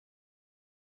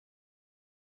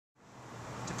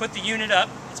put the unit up,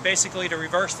 it's basically to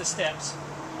reverse the steps.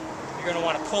 You're going to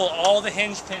want to pull all the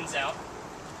hinge pins out.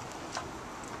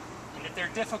 And if they're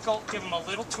difficult, give them a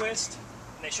little twist,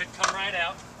 and they should come right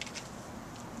out.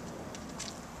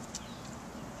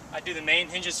 I do the main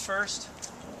hinges first,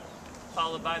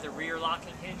 followed by the rear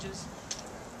locking hinges.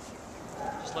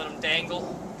 Just let them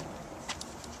dangle.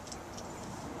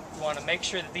 You want to make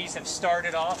sure that these have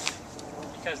started off,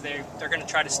 because they're going to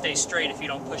try to stay straight if you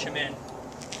don't push them in.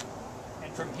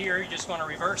 And from here, you just want to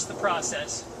reverse the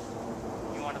process.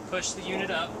 You want to push the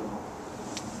unit up.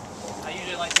 I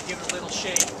usually like to give it a little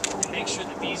shake and make sure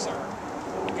that these are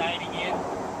guiding in.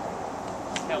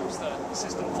 Helps the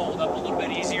system fold up a little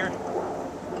bit easier.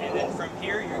 And then from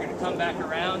here, you're going to come back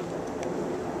around.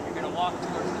 You're going to walk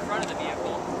towards the front of the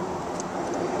vehicle.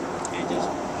 And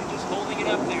just holding it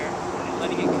up there and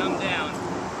letting it come down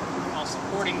while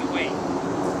supporting the weight.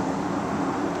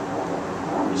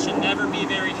 It should never be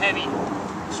very heavy.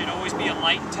 It should always be a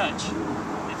light touch.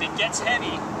 If it gets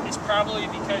heavy, it's probably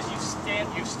because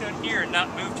you've stood here and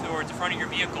not moved towards the front of your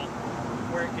vehicle,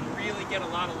 where it can really get a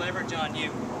lot of leverage on you,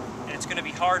 and it's going to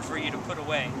be hard for you to put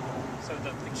away. So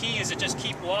the key is to just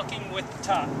keep walking with the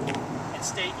top and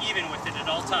stay even with it at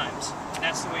all times. And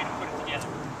that's the way to put it together.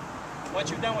 Once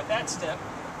you're done with that step,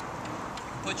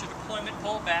 put your deployment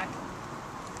pole back.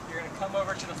 You're going to come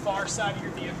over to the far side of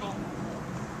your vehicle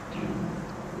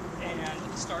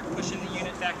and start pushing the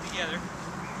unit back together.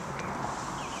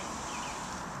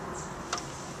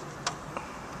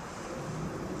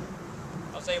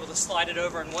 I was able to slide it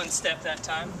over in one step that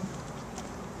time.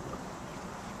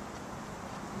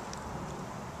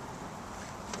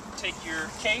 Take your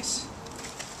case,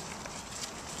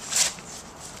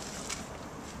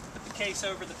 put the case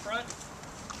over the front.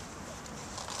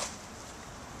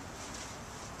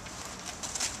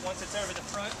 Once it's over the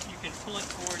front, you can pull it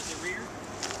towards the rear.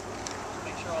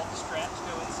 Make sure all the straps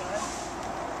go inside.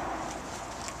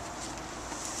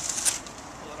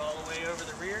 Pull it all the way over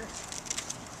the rear.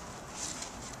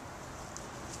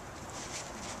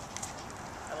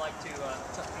 I like to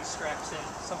tuck these straps in.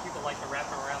 Some people like to wrap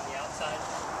them around the outside,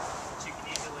 but you can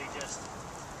easily just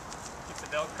get the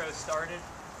Velcro started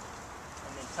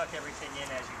and then tuck everything in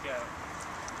as you go.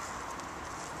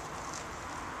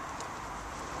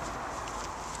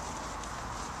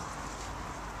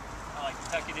 I like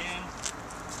to tuck it in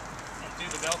and do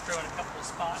the Velcro in a couple of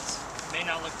spots. It may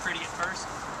not look pretty at first,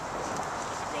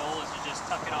 but the goal is to just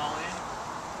tuck it all in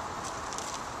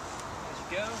as you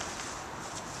go.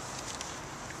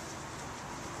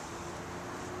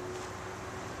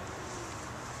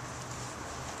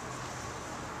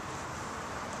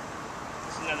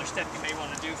 This is another step you may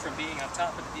want to do from being on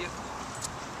top of the vehicle.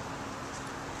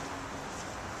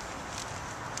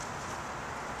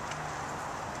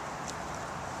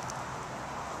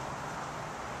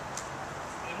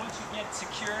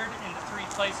 Secured in the three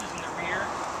places in the rear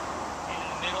and in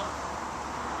the middle.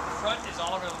 The front is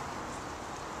auto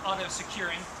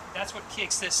securing. That's what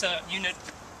keeps this unit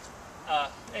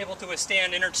able to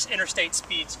withstand interstate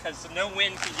speeds, because no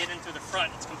wind can get into the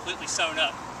front. It's completely sewn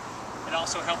up. It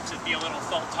also helps it be a little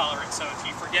fault tolerant, so if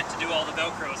you forget to do all the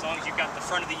Velcro, as long as you've got the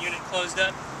front of the unit closed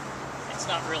up, it's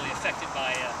not really affected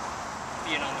by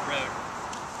being on the road.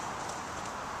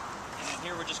 And then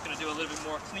here we're just going to do a little bit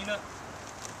more cleanup.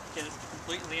 Get it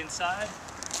completely inside. Make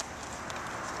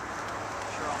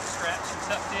sure all the straps are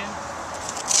tucked in.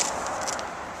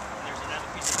 And there's another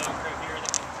piece of Velcro here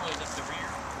that can close up the rear.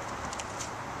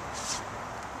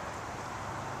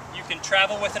 You can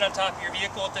travel with it on top of your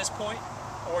vehicle at this point,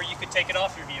 or you could take it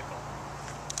off your vehicle.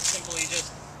 Simply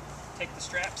just take the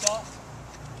straps off.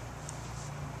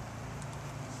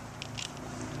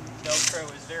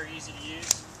 Velcro is very easy to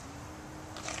use.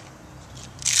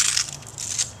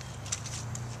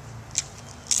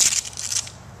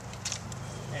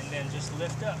 And then just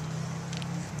lift up.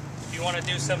 If you want to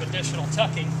do some additional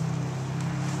tucking,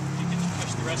 you can just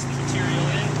push the rest of the material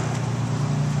in.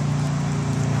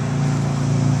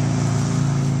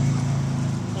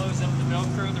 Close up the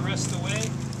Velcro the rest of the way.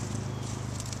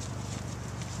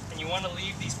 And you want to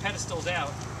leave these pedestals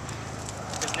out,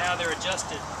 because now they're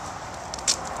adjusted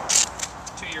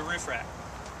to your roof rack.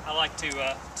 I like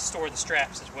to store the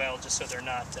straps as well, just so they're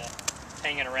not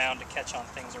hanging around to catch on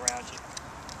things around you.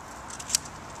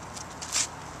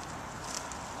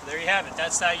 There you have it.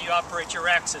 That's how you operate your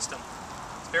RACC system.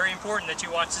 It's very important that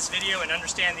you watch this video and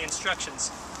understand the instructions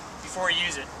before you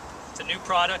use it. It's a new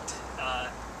product.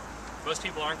 Most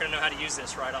people aren't going to know how to use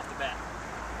this right off the bat.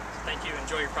 So thank you.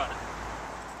 Enjoy your product.